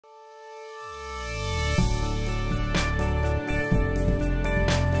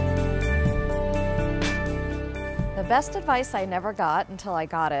best advice I never got until I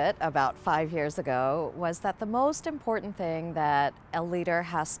got it about 5 years ago was that the most important thing that a leader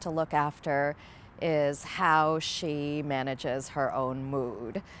has to look after is how she manages her own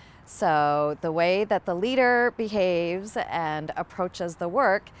mood. So the way that the leader behaves and approaches the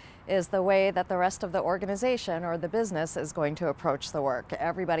work is the way that the rest of the organization or the business is going to approach the work.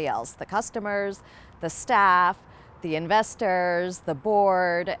 Everybody else, the customers, the staff, the investors, the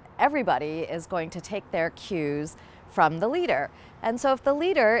board, everybody is going to take their cues from the leader. And so if the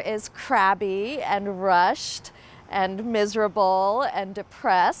leader is crabby and rushed and miserable and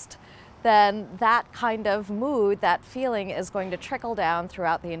depressed, then that kind of mood, that feeling is going to trickle down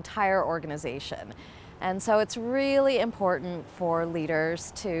throughout the entire organization. And so it's really important for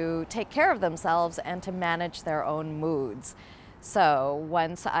leaders to take care of themselves and to manage their own moods. So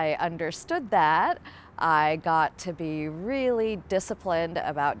once I understood that, I got to be really disciplined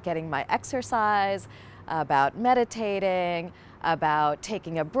about getting my exercise, about meditating, about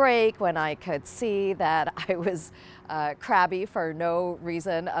taking a break when I could see that I was crabby for no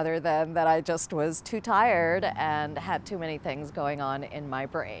reason other than that I just was too tired and had too many things going on in my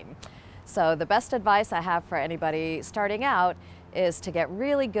brain. So the best advice I have for anybody starting out is to get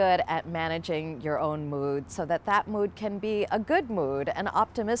really good at managing your own mood so that that mood can be a good mood, an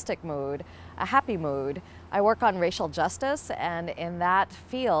optimistic mood, a happy mood. I work on racial justice, and in that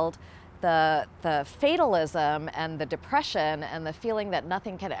field, the fatalism and the depression and the feeling that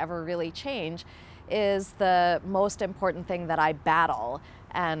nothing can ever really change is the most important thing that I battle.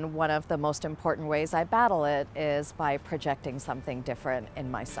 And one of the most important ways I battle it is by projecting something different in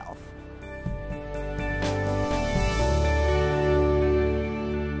myself.